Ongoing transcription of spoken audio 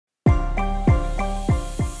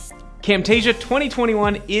Camtasia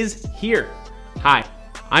 2021 is here. Hi,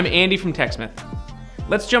 I'm Andy from TechSmith.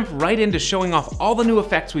 Let's jump right into showing off all the new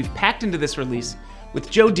effects we've packed into this release with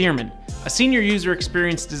Joe Dearman, a senior user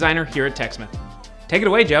experience designer here at TechSmith. Take it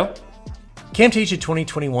away, Joe. Camtasia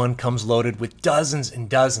 2021 comes loaded with dozens and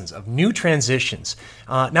dozens of new transitions.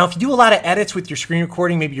 Now, if you do a lot of edits with your screen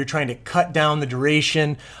recording, maybe you're trying to cut down the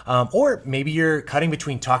duration, or maybe you're cutting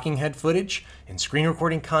between talking head footage and screen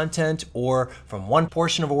recording content, or from one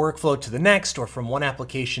portion of a workflow to the next, or from one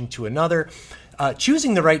application to another,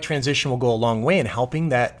 choosing the right transition will go a long way in helping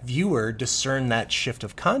that viewer discern that shift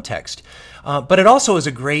of context. But it also is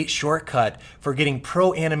a great shortcut for getting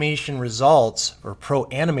pro animation results or pro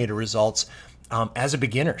animator results as a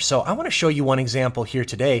beginner. So I want to show you one example here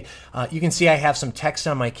today. You can see I have some text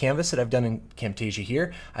on my canvas that I've done in Camtasia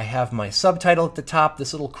here. I have my subtitle at the top,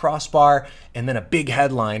 this little crossbar, and then a big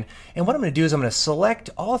headline. And what I'm going to do is I'm going to select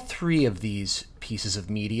all three of these pieces of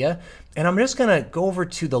media, and I'm just going to go over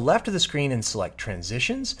to the left of the screen and select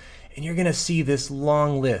transitions. And you're going to see this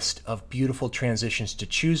long list of beautiful transitions to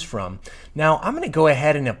choose from. Now I'm going to go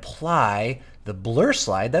ahead and apply the blur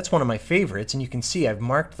slide. That's one of my favorites, and you can see I've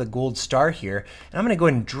marked the gold star here. And I'm going to go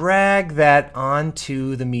ahead and drag that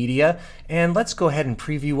onto the media, and let's go ahead and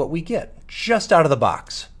preview what we get just out of the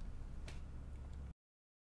box.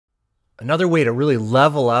 Another way to really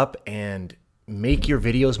level up and make your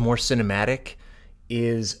videos more cinematic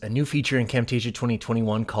is a new feature in Camtasia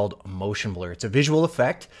 2021 called motion blur. It's a visual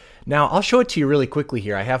effect. Now I'll show it to you really quickly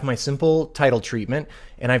here. I have my simple title treatment,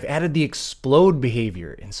 and I've added the explode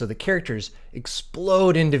behavior. And so the characters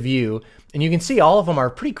explode into view, and you can see all of them are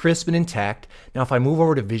pretty crisp and intact. Now if I move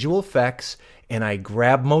over to visual effects and I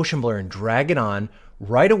grab motion blur and drag it on,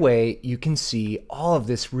 right away you can see all of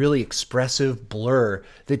this really expressive blur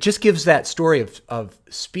that just gives that story of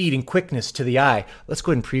speed and quickness to the eye. Let's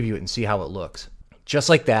go ahead and preview it and see how it looks. Just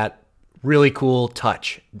like that, really cool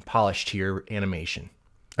touch and polish to your animation.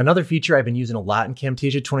 Another feature I've been using a lot in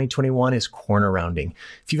Camtasia 2021 is corner rounding.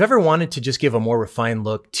 If you've ever wanted to just give a more refined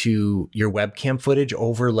look to your webcam footage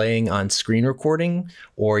overlaying on screen recording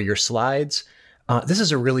or your slides, this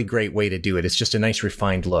is a really great way to do it. It's just a nice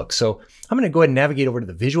refined look. So I'm going to go ahead and navigate over to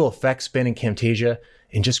the visual effects bin in Camtasia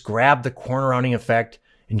and just grab the corner rounding effect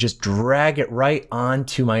and just drag it right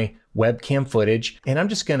onto my webcam footage. And I'm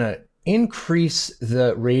just going to increase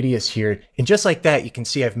the radius here. And just like that, you can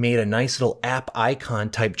see I've made a nice little app icon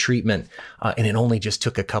type treatment, and it only just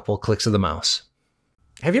took a couple clicks of the mouse.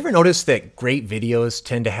 Have you ever noticed that great videos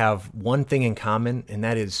tend to have one thing in common, and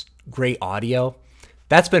that is great audio?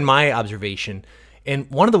 That's been my observation. And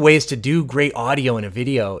one of the ways to do great audio in a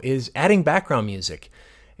video is adding background music.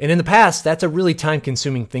 And in the past, that's a really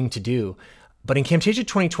time-consuming thing to do. But in Camtasia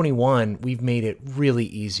 2021, we've made it really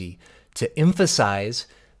easy to emphasize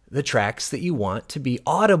the tracks that you want to be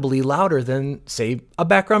audibly louder than, say, a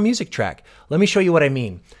background music track. Let me show you what I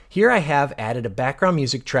mean. Here I have added a background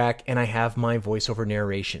music track, and I have my voiceover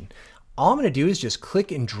narration. All I'm going to do is just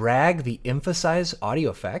click and drag the emphasize audio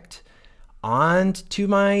effect onto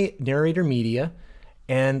my narrator media,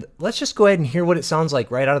 and let's just go ahead and hear what it sounds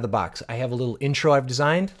like right out of the box. I have a little intro I've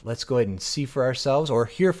designed. Let's go ahead and see for ourselves, or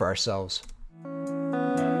hear for ourselves.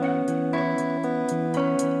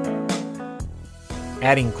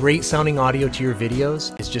 Adding great sounding audio to your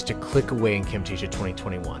videos is just a click away in Camtasia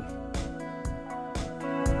 2021.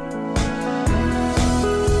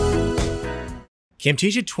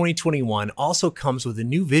 Camtasia 2021 also comes with a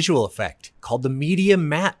new visual effect called the Media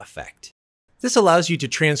Matte effect. This allows you to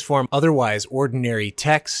transform otherwise ordinary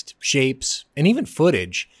text, shapes, and even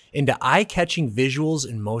footage into eye-catching visuals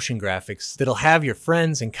and motion graphics that'll have your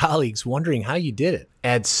friends and colleagues wondering how you did it.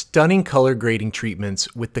 Add stunning color grading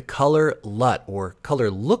treatments with the color LUT, or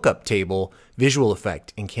color lookup table, visual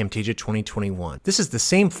effect in Camtasia 2021. This is the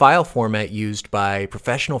same file format used by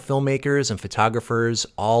professional filmmakers and photographers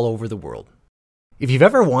all over the world. If you've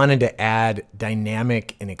ever wanted to add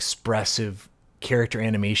dynamic and expressive character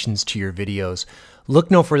animations to your videos,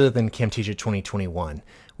 look no further than Camtasia 2021.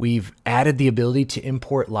 We've added the ability to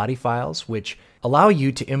import LOTTIE files, which allow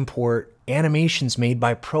you to import animations made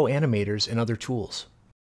by pro animators and other tools.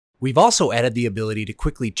 We've also added the ability to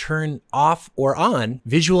quickly turn off or on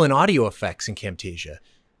visual and audio effects in Camtasia.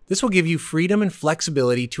 This will give you freedom and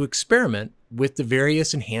flexibility to experiment with the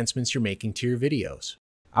various enhancements you're making to your videos.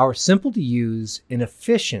 Our simple to use and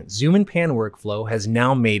efficient zoom and pan workflow has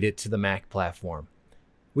now made it to the Mac platform.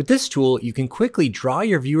 With this tool, you can quickly draw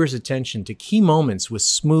your viewers' attention to key moments with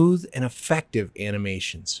smooth and effective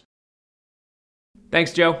animations.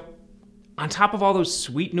 Thanks, Joe. On top of all those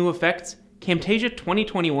sweet new effects, Camtasia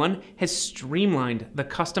 2021 has streamlined the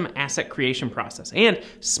custom asset creation process and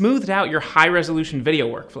smoothed out your high-resolution video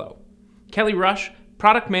workflow. Kelly Rush,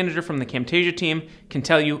 product manager from the Camtasia team, can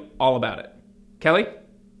tell you all about it. Kelly?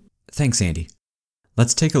 Thanks, Andy.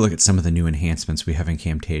 Let's take a look at some of the new enhancements we have in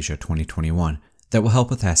Camtasia 2021 that will help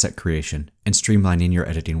with asset creation and streamlining your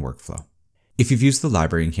editing workflow. If you've used the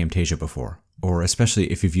library in Camtasia before, or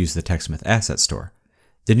especially if you've used the TechSmith Asset Store,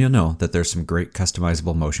 then you'll know that there's some great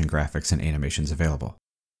customizable motion graphics and animations available.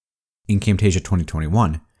 In Camtasia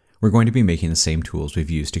 2021, we're going to be making the same tools we've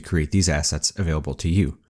used to create these assets available to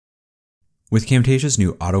you. With Camtasia's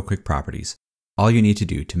new Auto Quick properties, all you need to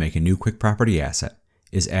do to make a new Quick Property asset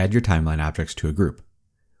is add your timeline objects to a group.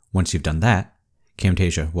 Once you've done that,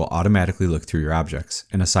 Camtasia will automatically look through your objects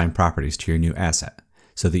and assign properties to your new asset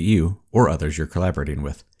so that you, or others you're collaborating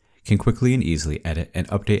with, can quickly and easily edit and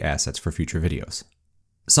update assets for future videos.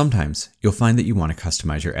 Sometimes you'll find that you want to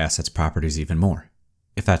customize your asset's properties even more.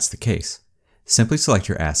 If that's the case, simply select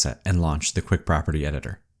your asset and launch the Quick Property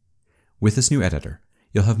Editor. With this new editor,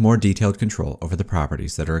 you'll have more detailed control over the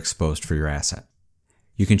properties that are exposed for your asset.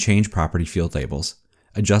 You can change property field labels,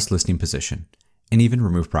 adjust listing position, and even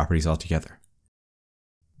remove properties altogether.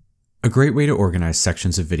 A great way to organize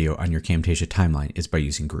sections of video on your Camtasia timeline is by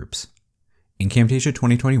using groups. In Camtasia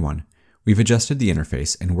 2021, we've adjusted the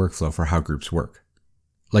interface and workflow for how groups work.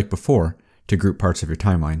 Like before, to group parts of your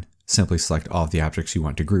timeline, simply select all of the objects you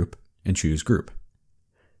want to group and choose Group.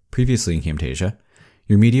 Previously in Camtasia,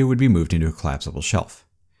 your media would be moved into a collapsible shelf.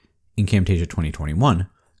 In Camtasia 2021,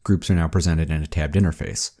 groups are now presented in a tabbed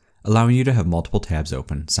interface, allowing you to have multiple tabs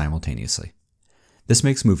open simultaneously. This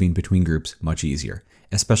makes moving between groups much easier,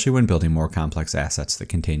 especially when building more complex assets that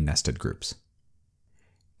contain nested groups.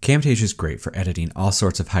 Camtasia is great for editing all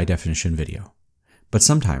sorts of high-definition video, but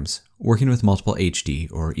sometimes working with multiple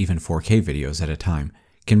HD or even 4K videos at a time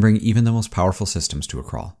can bring even the most powerful systems to a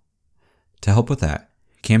crawl. To help with that,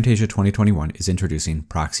 Camtasia 2021 is introducing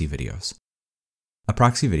PROXY videos. A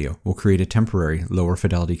PROXY video will create a temporary, lower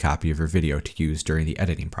fidelity copy of your video to use during the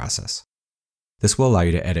editing process. This will allow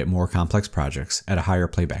you to edit more complex projects at a higher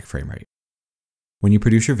playback frame rate. When you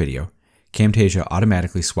produce your video, Camtasia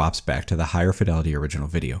automatically swaps back to the higher fidelity original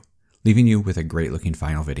video, leaving you with a great looking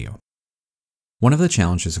final video. One of the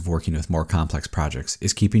challenges of working with more complex projects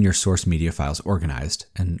is keeping your source media files organized,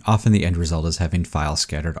 and often the end result is having files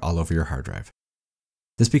scattered all over your hard drive.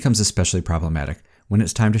 This becomes especially problematic when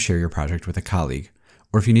it's time to share your project with a colleague,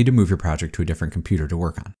 or if you need to move your project to a different computer to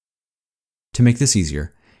work on. To make this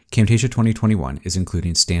easier, Camtasia 2021 is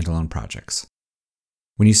including standalone projects.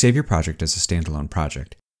 When you save your project as a standalone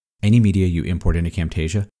project, any media you import into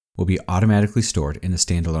Camtasia will be automatically stored in the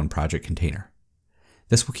standalone project container.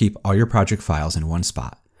 This will keep all your project files in one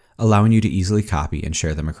spot, allowing you to easily copy and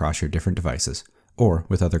share them across your different devices or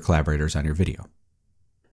with other collaborators on your video.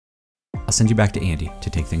 I'll send you back to Andy to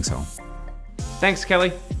take things home. Thanks,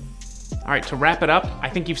 Kelly. All right, to wrap it up, I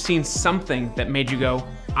think you've seen something that made you go,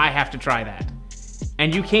 I have to try that.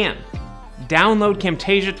 And you can. Download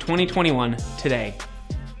Camtasia 2021 today.